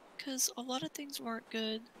 Because a lot of things weren't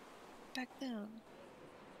good back then.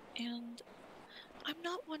 And I'm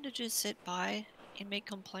not one to just sit by and make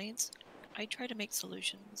complaints. I try to make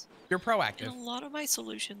solutions. You're proactive. And a lot of my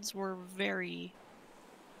solutions were very,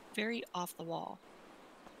 very off the wall.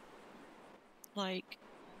 Like,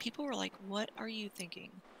 people were like, what are you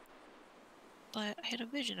thinking? But I had a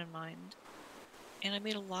vision in mind. And I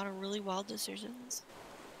made a lot of really wild decisions.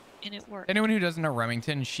 And it worked. Anyone who doesn't know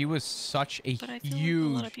Remington, she was such a but I feel huge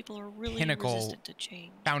like a lot of people are really pinnacle, resistant to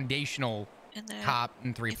change. Foundational And that cop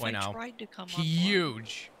in if I 3.0. tried to come on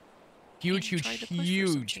Huge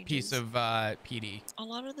piece of PD. a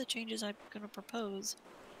lot of the changes I'm going to propose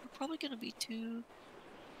are probably going to be too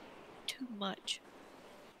much.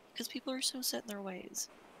 Because people are so set in their ways.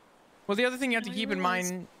 Well, the other thing you have to I keep in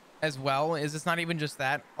realize- mind as well is it's not even just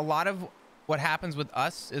that. A lot of what happens with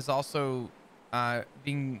us is also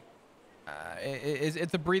being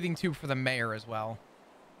it's a breathing tube for the mayor as well.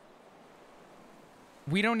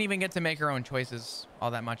 We don't even get to make our own choices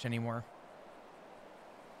all that much anymore.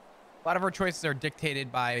 A lot of our choices are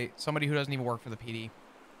dictated by somebody who doesn't even work for the PD.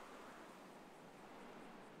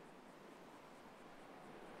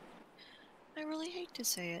 I really hate to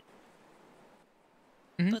say it.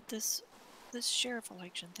 Mhm. But this sheriff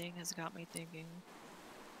election thing has got me thinking.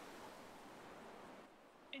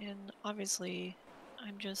 And obviously,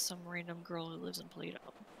 I'm just some random girl who lives in Toledo.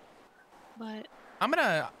 But I'm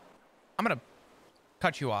gonna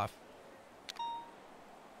cut you off.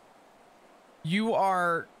 You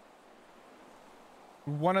are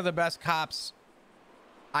one of the best cops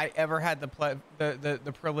I ever had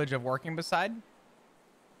the privilege of working beside.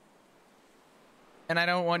 And I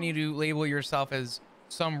don't want you to label yourself as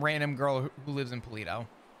some random girl who lives in Toledo.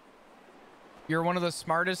 You're one of the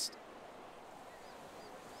smartest,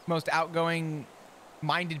 most outgoing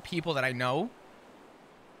minded people that I know.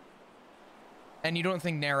 And you don't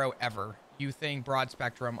think narrow ever. You think broad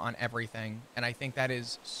spectrum on everything. And I think that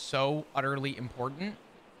is so utterly important.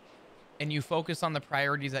 And you focus on the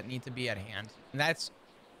priorities that need to be at hand. And that's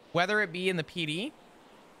whether it be in the PD,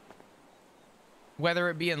 whether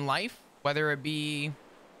it be in life, whether it be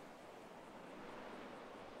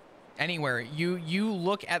anywhere. You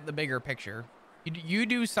look at the bigger picture. You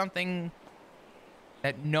do something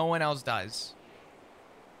that no one else does.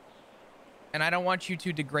 And I don't want you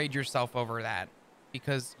to degrade yourself over that,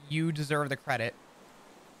 because you deserve the credit,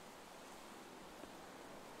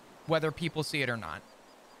 whether people see it or not.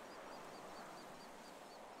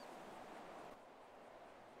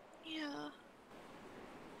 yeah.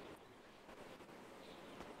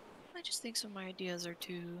 I just think some of my ideas are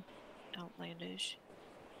too outlandish.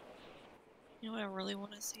 You know what I really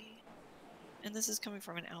want to see? And this is coming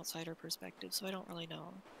from an outsider perspective, so I don't really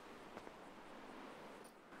know.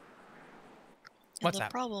 What's the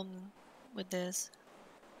that? problem with this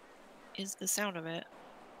is the sound of it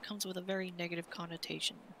comes with a very negative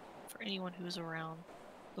connotation for anyone who's around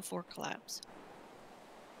before collapse.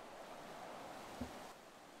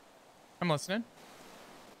 I'm listening.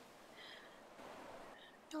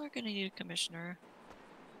 Y'all are gonna need a commissioner,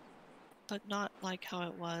 but not like how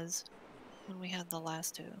it was when we had the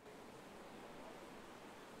last two.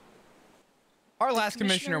 Our last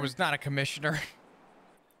commissioner was not a commissioner.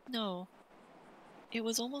 No. It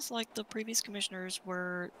was almost like the previous commissioners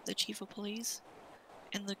were the chief of police,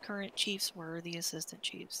 and the current chiefs were the assistant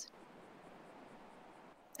chiefs.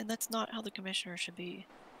 And that's not how the commissioner should be.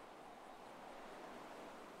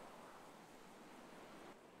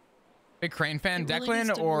 Big Crane fan, It really Declan,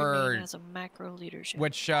 needs to or remain as a macro leadership.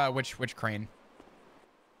 which Crane?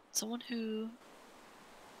 Someone who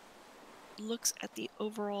looks at the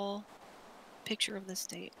overall picture of the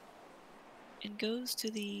state and goes to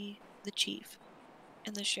the chief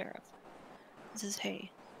and the sheriff and says,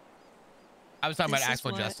 hey, I was talking this about is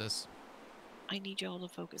actual what justice. I need y'all to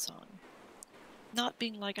focus on. Not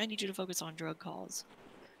being like, I need you to focus on drug calls.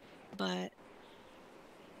 but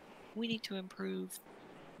we need to improve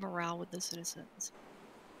morale with the citizens,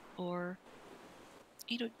 or,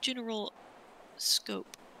 you know, general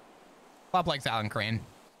scope. Flop like Alan Crane.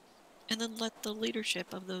 And then let the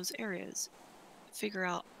leadership of those areas figure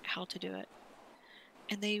out how to do it.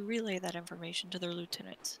 And they relay that information to their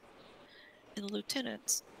lieutenants. And the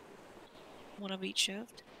lieutenants, one of each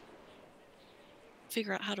shift,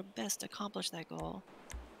 figure out how to best accomplish that goal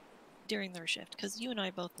during their shift. Because you and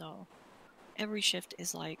I both know every shift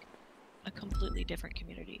is like a completely different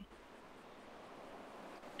community.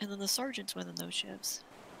 And then the sergeants within those shifts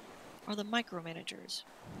are the micromanagers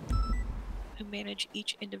who manage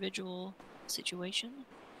each individual situation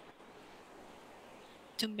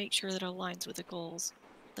to make sure that it aligns with the goals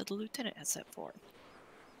that the lieutenant has set forth.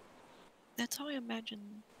 That's how I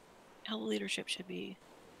imagine how leadership should be.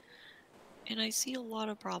 And I see a lot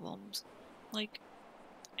of problems. Like,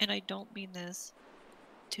 and I don't mean this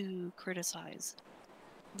to criticize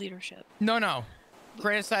leadership. No.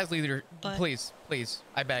 Criticize leader. Please.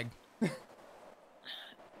 I beg.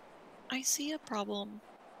 I see a problem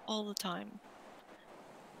all the time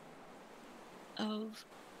of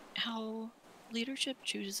how leadership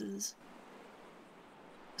chooses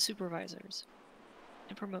supervisors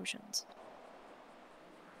and promotions.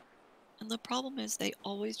 And the problem is they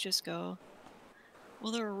always just go,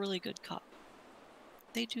 well, they're a really good cop.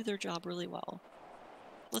 They do their job really well.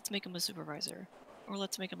 Let's make them a supervisor, or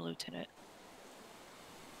let's make them a lieutenant.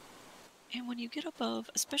 And when you get above,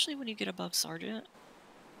 especially when you get above sergeant,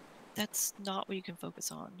 that's not what you can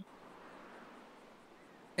focus on.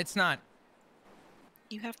 It's not.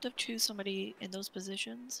 You have to choose somebody in those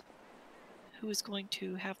positions who is going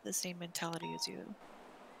to have the same mentality as you,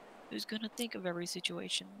 who's going to think of every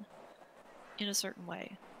situation in a certain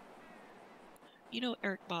way. You know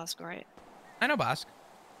Eric Bosk, right? I know Bosk.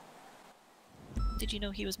 Did you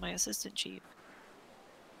know he was my assistant chief?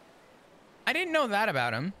 I didn't know that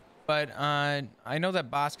about him, but I know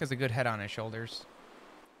that Bosk has a good head on his shoulders.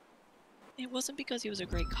 It wasn't because he was a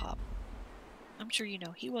great cop. I'm sure you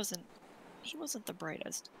know he wasn't the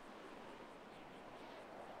brightest.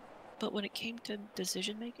 But when it came to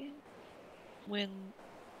decision making, when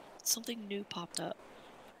something new popped up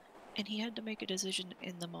and he had to make a decision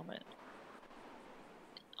in the moment,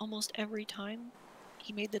 almost every time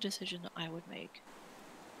he made the decision I would make.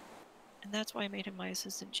 And that's why I made him my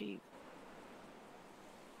assistant chief.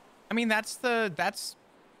 I mean, that's the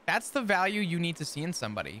value you need to see in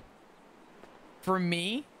somebody. For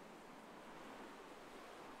me,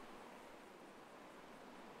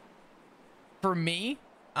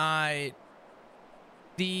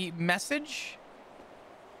 the message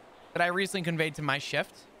that I recently conveyed to my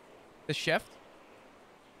shift,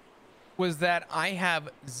 was that I have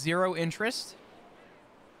zero interest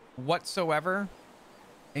whatsoever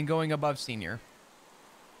in going above senior.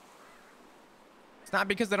 It's not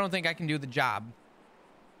because I don't think I can do the job.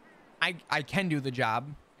 I can do the job.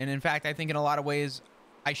 And in fact, I think in a lot of ways,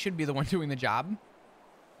 I should be the one doing the job.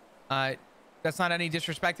 That's not any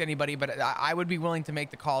disrespect to anybody, but I would be willing to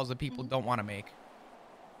make the calls that people don't want to make.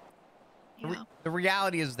 Yeah. The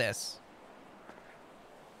reality is this.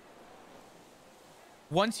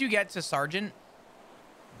 Once you get to sergeant...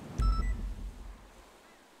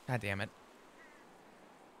 God damn it.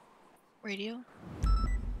 Radio?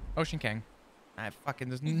 Ocean King.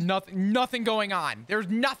 There's nothing going on. There's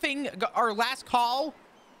nothing. Our last call...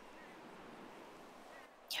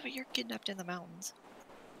 Yeah, but you're kidnapped in the mountains.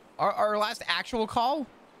 Our last actual call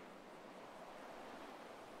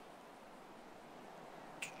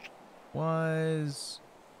was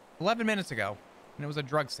 11 minutes ago, and it was a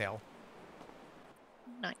drug sale.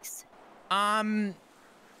 Nice. But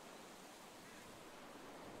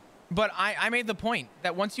I made the point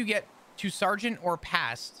that once you get to sergeant or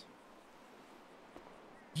past,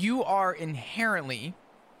 you are inherently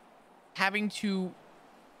having to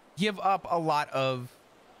give up a lot of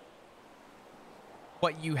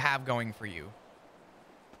what you have going for you.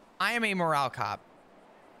 I am a morale cop.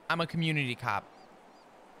 I'm a community cop.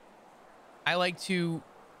 I like to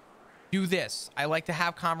do this. I like to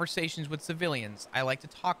have conversations with civilians. I like to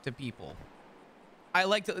talk to people. I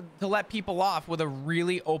like to let people off with a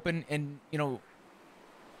really open and, you know,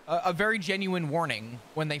 a very genuine warning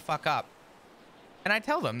when they fuck up. And I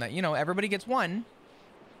tell them that, you know, everybody gets one.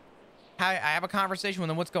 I have a conversation with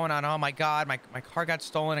them. What's going on? Oh my God, my car got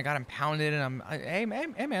stolen. I got impounded, and hey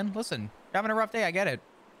man, listen, you're having a rough day. I get it.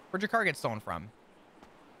 Where'd your car get stolen from?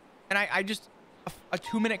 And I just a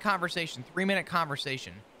 2-minute conversation, 3-minute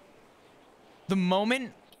conversation. The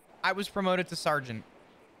moment I was promoted to sergeant,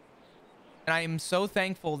 and I am so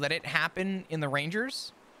thankful that it happened in the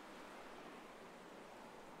Rangers.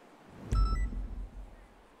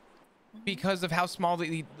 because of how small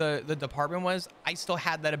the department was, I still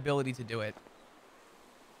had that ability to do it.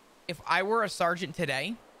 If I were a sergeant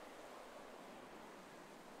today,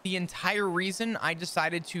 the entire reason I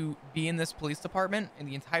decided to be in this police department and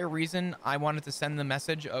the entire reason I wanted to send the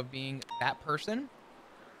message of being that person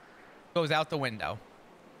goes out the window.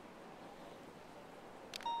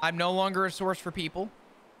 I'm no longer a source for people.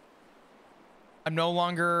 I'm no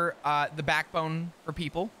longer the backbone for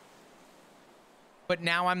people. But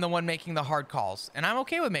now I'm the one making the hard calls. And I'm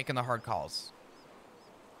okay with making the hard calls.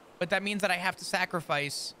 But that means that I have to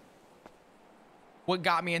sacrifice what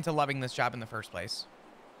got me into loving this job in the first place.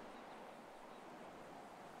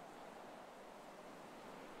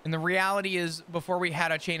 And the reality is, before we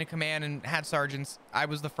had a chain of command and had sergeants, I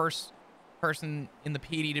was the first person in the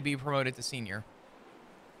PD to be promoted to senior.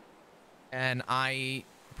 And I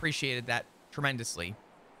appreciated that tremendously.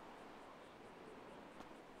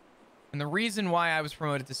 And the reason why I was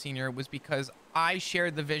promoted to senior was because I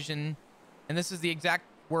shared the vision, and this is the exact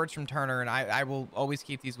words from Turner, and I will always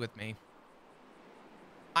keep these with me.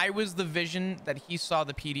 I was the vision that he saw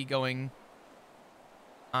the PD going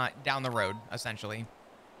down the road, essentially.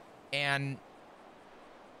 And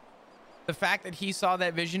the fact that he saw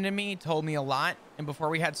that vision in me told me a lot. And before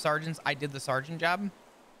we had sergeants, I did the sergeant job.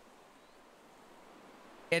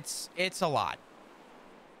 It's a lot.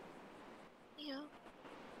 Yeah.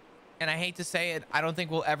 And I hate to say it, I don't think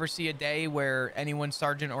we'll ever see a day where anyone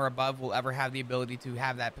sergeant or above will ever have the ability to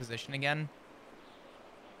have that position again.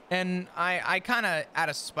 And I kind of, out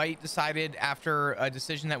of spite, decided after a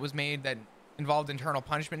decision that was made that involved internal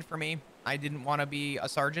punishment for me, I didn't want to be a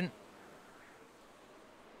sergeant.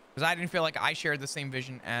 Because I didn't feel like I shared the same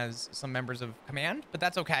vision as some members of command, but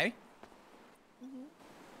that's okay. Mm-hmm.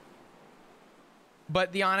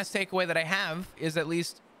 But the honest takeaway that I have is, at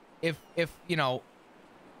least if you know,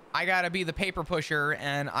 I gotta be the paper pusher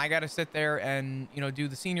and I gotta sit there and, you know, do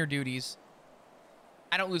the senior duties,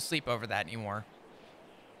 I don't lose sleep over that anymore.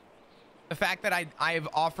 The fact that I've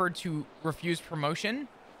offered to refuse promotion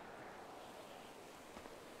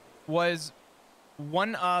was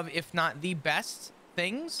one of, if not the best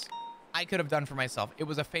things I could have done for myself. It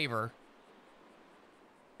was a favor,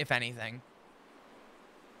 if anything.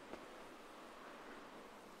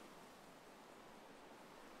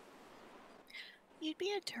 You'd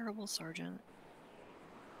be a terrible sergeant.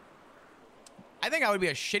 I think I would be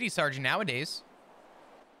a shitty sergeant nowadays.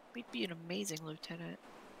 You'd be an amazing lieutenant.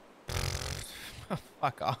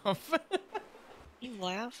 Fuck off. You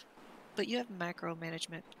laugh, but you have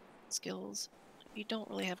macro-management skills. You don't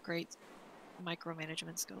really have great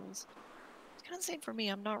micromanagement skills. It's kind of the same for me.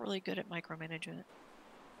 I'm not really good at micromanagement.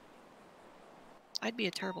 I'd be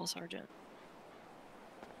a terrible sergeant.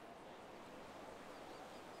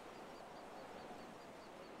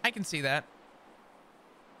 I can see that.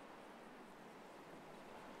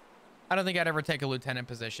 I don't think I'd ever take a lieutenant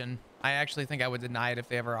position. I actually think I would deny it if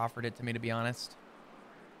they ever offered it to me, to be honest.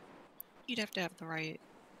 You'd have to have the right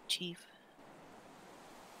chief.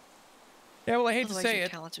 Yeah, well, I hate Otherwise to say your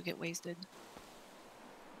it. talents would get wasted.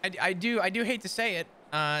 I do hate to say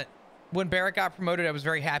it. When Barrett got promoted, I was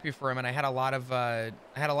very happy for him, and I had a lot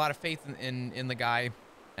of faith in the guy.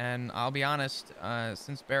 And I'll be honest,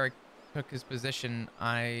 since Barrett took his position,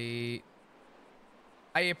 I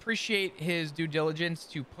appreciate his due diligence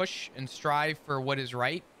to push and strive for what is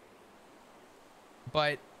right.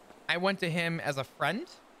 But I went to him as a friend.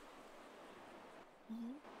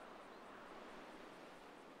 Mm-hmm.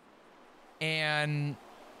 And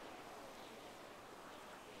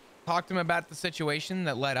talked to him about the situation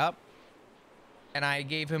that led up. And I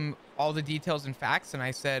gave him all the details and facts. And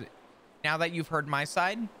I said, now that you've heard my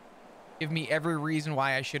side, give me every reason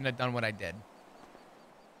why I shouldn't have done what I did.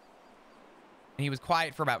 And he was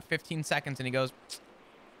quiet for about 15 seconds. And he goes,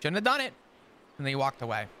 shouldn't have done it. And then he walked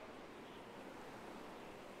away.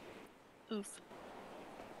 Oof.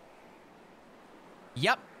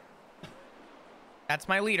 Yep. That's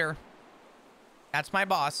my leader. That's my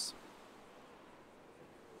boss.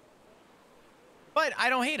 But I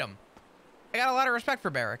don't hate him. I got a lot of respect for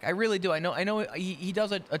Barrick. I really do. I know he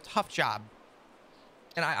does a tough job.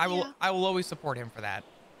 And I will always support him for that.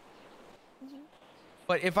 Mm-hmm.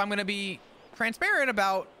 But if I'm going to be transparent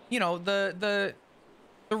about, you know, the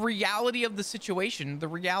reality of the situation, the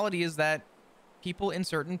reality is that people in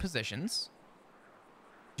certain positions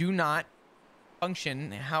do not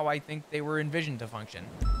function how I think they were envisioned to function.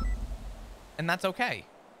 And that's okay.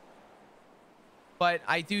 But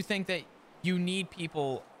I do think that you need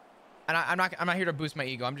people, and I'm not here to boost my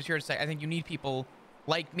ego. I'm just here to say I think you need people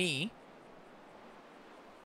like me